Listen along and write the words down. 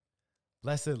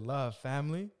Blessed love,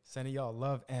 family. Sending y'all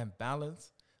love and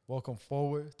balance. Welcome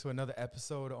forward to another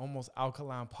episode of Almost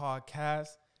Alkaline Podcast.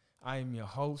 I am your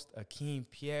host, Akeem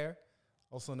Pierre,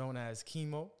 also known as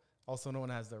Chemo, also known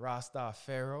as the Rasta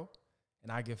Pharaoh.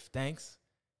 And I give thanks.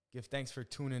 Give thanks for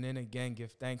tuning in again.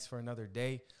 Give thanks for another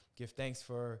day. Give thanks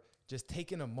for just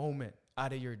taking a moment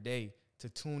out of your day to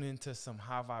tune into some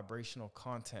high vibrational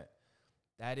content.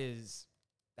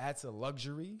 That's a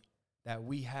luxury that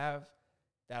we have,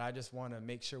 that I just want to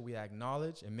make sure we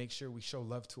acknowledge and make sure we show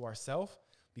love to ourselves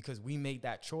because we made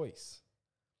that choice.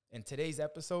 And today's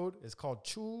episode is called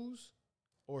Choose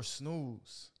or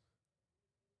Snooze.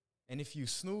 And if you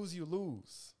snooze, you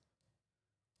lose.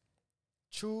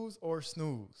 Choose or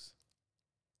snooze.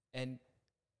 And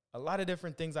a lot of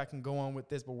different things I can go on with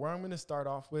this, but where I'm going to start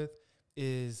off with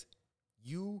is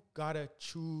you got to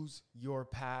choose your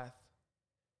path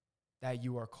that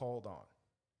you are called on.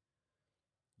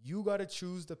 You got to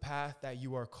choose the path that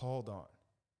you are called on.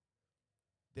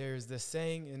 There's this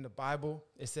saying in the Bible,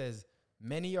 it says,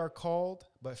 many are called,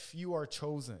 but few are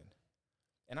chosen.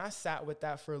 And I sat with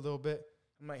that for a little bit.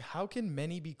 I'm like, how can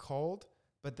many be called,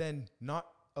 but then not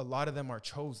a lot of them are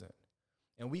chosen?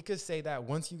 And we could say that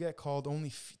once you get called,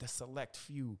 only the select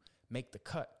few make the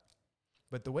cut.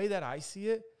 But the way that I see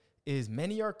it is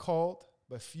many are called,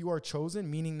 but few are chosen,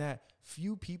 meaning that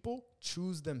few people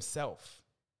choose themselves.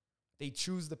 They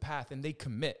choose the path and they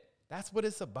commit. That's what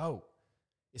it's about.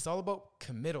 It's all about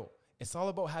committal. It's all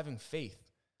about having faith.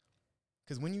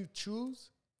 Because when you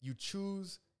choose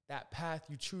that path,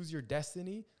 you choose your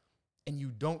destiny, and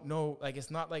you don't know, like, it's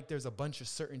not like there's a bunch of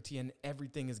certainty and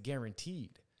everything is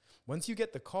guaranteed. Once you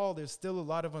get the call, there's still a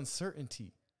lot of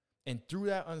uncertainty. And through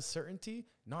that uncertainty,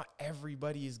 not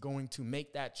everybody is going to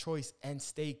make that choice and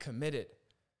stay committed.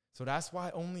 So that's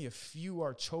why only a few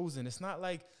are chosen. It's not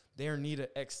like they need an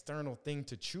external thing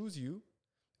to choose you.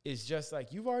 It's just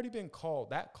like you've already been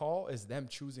called. That call is them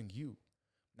choosing you.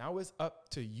 Now it's up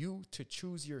to you to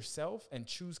choose yourself and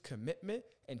choose commitment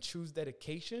and choose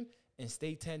dedication and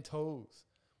stay 10 toes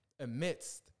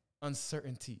amidst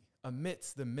uncertainty,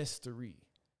 amidst the mystery,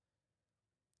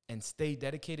 and stay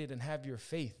dedicated and have your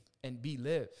faith and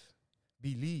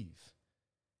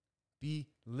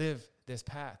live this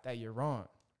path that you're on.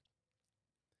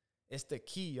 It's the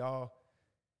key, y'all.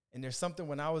 And there's something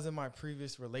when I was in my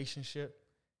previous relationship,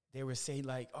 they would say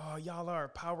like, oh, y'all are a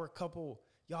power couple.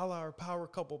 Y'all are a power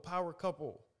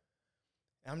couple.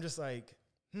 And I'm just like,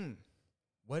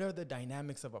 what are the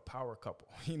dynamics of a power couple?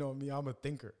 You know me, I'm a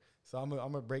thinker. So I'm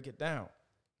going to break it down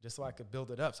just so I could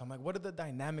build it up. So I'm like, what are the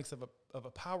dynamics of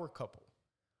a power couple?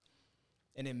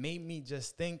 And it made me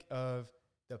just think of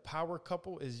the power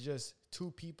couple is just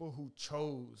two people who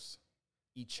chose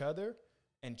each other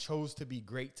and chose to be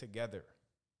great together.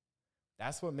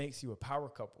 That's what makes you a power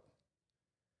couple.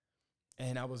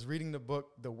 And I was reading the book,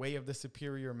 The Way of the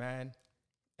Superior Man.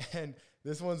 And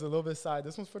this one's a little bit side.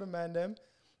 This one's for the man them.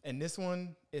 And this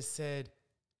one, it said,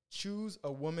 choose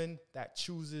a woman that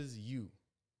chooses you.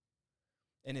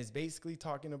 And it's basically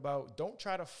talking about, don't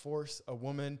try to force a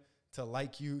woman to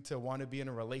like you, to want to be in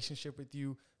a relationship with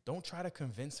you. Don't try to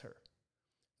convince her.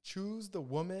 Choose the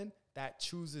woman that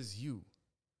chooses you.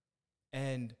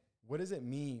 And what does it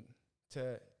mean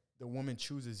to the woman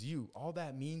chooses you? All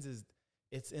that means is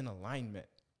it's in alignment.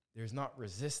 There's not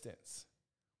resistance.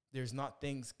 There's not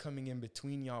things coming in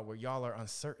between y'all where y'all are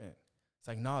uncertain. It's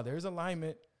like, nah, there's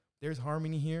alignment. There's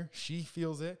harmony here. She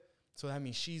feels it. So that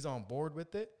means she's on board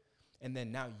with it. And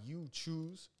then now you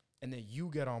choose, and then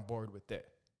you get on board with it.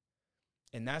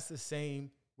 And that's the same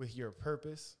with your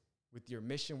purpose, with your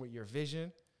mission, with your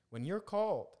vision. When you're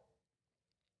called,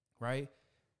 right,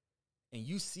 and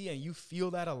you see and you feel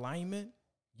that alignment,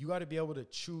 you got to be able to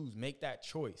choose, make that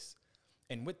choice.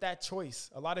 And with that choice,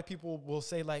 a lot of people will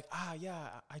say like, I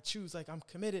choose, like I'm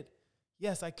committed.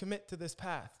 Yes, I commit to this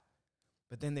path.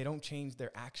 But then they don't change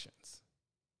their actions.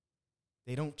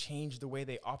 They don't change the way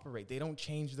they operate. They don't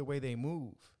change the way they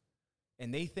move.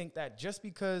 And they think that just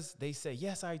because they say,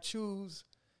 yes, I choose,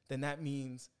 then that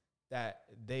means that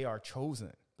they are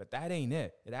chosen. But that ain't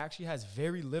it. It actually has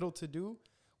very little to do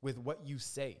with what you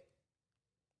say.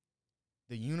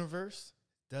 The universe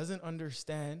doesn't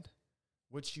understand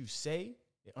what you say.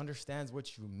 It understands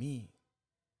what you mean.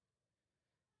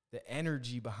 The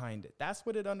energy behind it. That's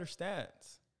what it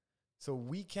understands. So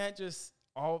we can't just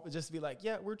be like,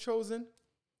 yeah, we're chosen.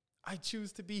 I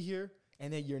choose to be here.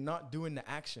 And then you're not doing the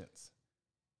actions.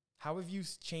 How have you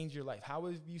changed your life? How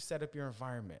have you set up your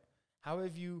environment? How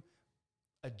have you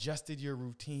adjusted your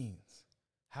routines?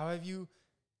 How have you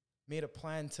made a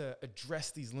plan to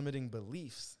address these limiting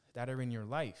beliefs that are in your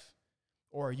life?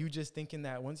 Or are you just thinking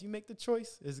that once you make the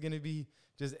choice, it's going to be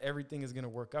just everything is going to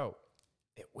work out?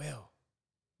 It will.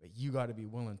 But you got to be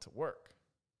willing to work.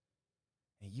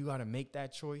 And you got to make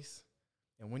that choice.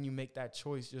 And when you make that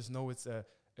choice, just know it's a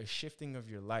shifting of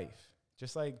your life.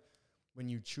 Just like when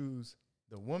you choose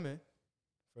the woman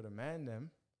for the man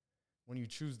them, when you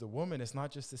choose the woman, it's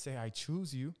not just to say, I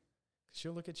choose you.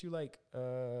 She'll look at you like,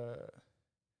 but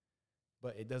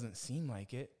it doesn't seem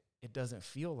like it. It doesn't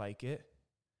feel like it.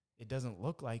 It doesn't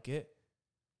look like it.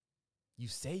 You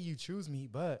say you choose me,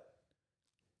 but,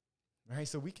 right?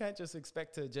 So we can't just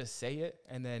expect to just say it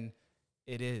and then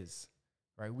it is,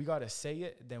 right? We got to say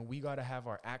it, then we got to have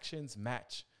our actions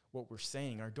match what we're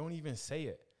saying, or don't even say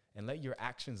it and let your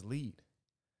actions lead.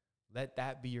 Let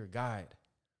that be your guide.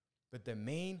 But the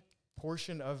main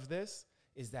portion of this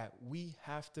is that we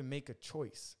have to make a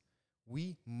choice.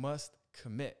 We must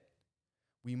commit.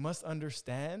 We must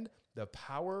understand the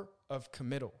power of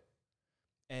committal.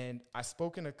 And I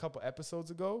spoke in a couple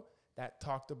episodes ago that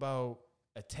talked about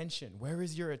attention. Where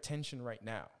is your attention right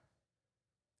now?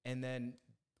 And then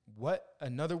what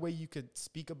another way you could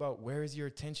speak about where is your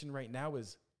attention right now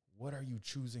is, what are you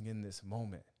choosing in this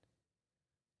moment?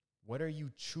 What are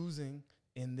you choosing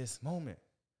in this moment?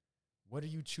 What are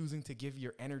you choosing to give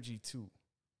your energy to?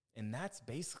 And that's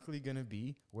basically going to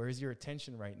be, where is your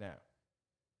attention right now?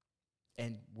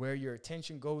 And where your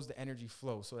attention goes, the energy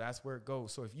flows. So that's where it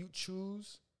goes. So if you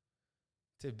choose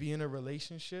to be in a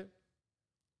relationship,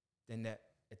 then that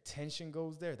attention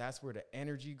goes there. That's where the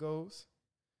energy goes.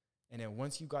 And then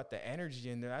once you got the energy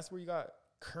in there, that's where you got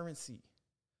currency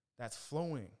that's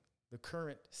flowing. The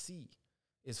current C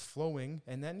is flowing.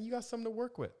 And then you got something to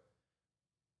work with.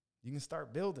 You can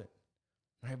start building,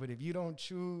 right? But if you don't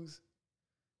choose,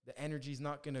 the energy's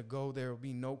not going to go. There will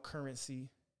be no currency.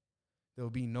 There will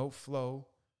be no flow.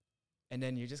 And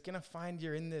then you're just going to find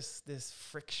you're in this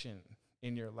friction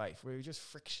in your life where you're just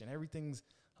friction. Everything's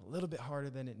a little bit harder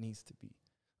than it needs to be.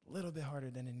 A little bit harder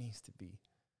than it needs to be.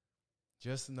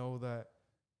 Just know that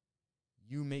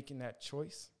you making that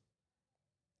choice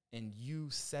and you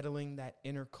settling that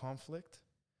inner conflict,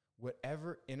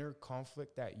 whatever inner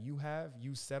conflict that you have,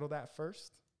 you settle that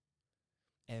first.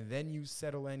 And then you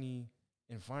settle any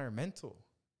environmental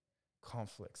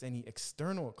conflicts, any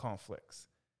external conflicts.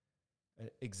 An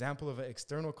example of an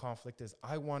external conflict is,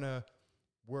 I want to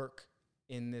work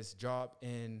in this job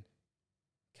in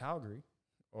Calgary,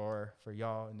 or for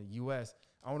y'all in the US,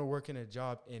 I want to work in a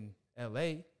job in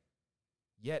LA,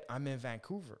 yet I'm in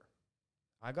Vancouver.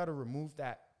 I got to remove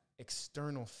that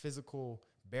external physical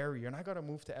barrier and I got to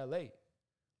move to LA.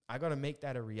 I got to make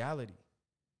that a reality.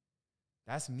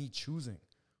 That's me choosing.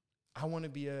 I want to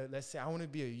be let's say I want to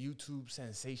be a YouTube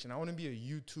sensation. I want to be a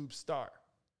YouTube star.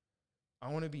 I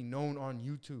want to be known on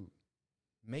YouTube.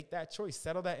 Make that choice.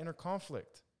 Settle that inner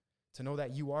conflict to know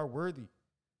that you are worthy.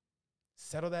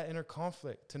 Settle that inner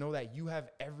conflict to know that you have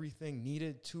everything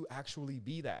needed to actually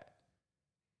be that.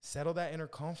 Settle that inner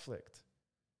conflict.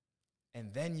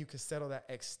 And then you can settle that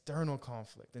external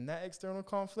conflict. And that external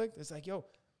conflict is like, yo,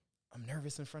 I'm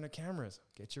nervous in front of cameras.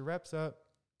 Get your reps up.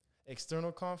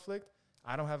 External conflict,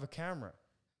 I don't have a camera.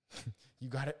 You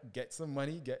got to get some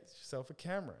money, get yourself a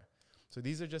camera. So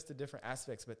these are just the different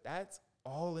aspects, but that's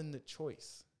all in the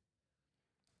choice.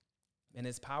 And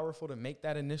it's powerful to make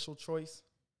that initial choice,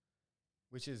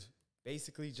 which is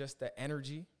basically just the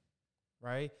energy,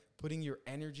 right? Putting your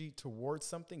energy towards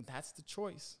something, that's the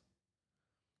choice.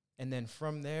 And then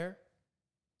from there,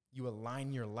 you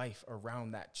align your life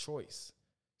around that choice.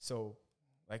 So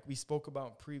like we spoke about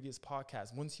in previous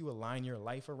podcasts, once you align your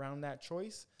life around that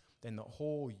choice, then the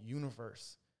whole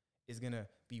universe is going to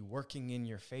be working in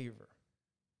your favor.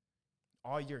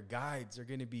 All your guides are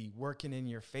going to be working in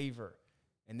your favor,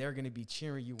 and they're going to be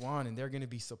cheering you on, and they're going to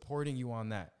be supporting you on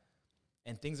that.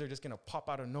 And things are just going to pop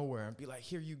out of nowhere and be like,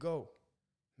 here you go.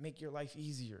 Make your life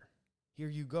easier. Here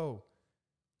you go.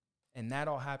 And that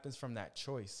all happens from that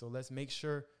choice. So let's make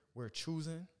sure we're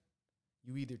choosing.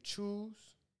 You either choose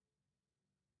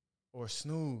or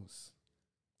snooze.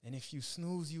 And if you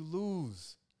snooze, you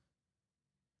lose.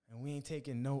 And we ain't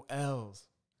taking no L's.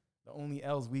 The only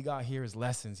L's we got here is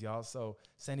lessons, y'all. So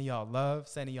sending y'all love,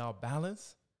 sending y'all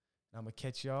balance. And I'm going to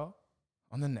catch y'all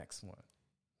on the next one.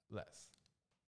 Bless.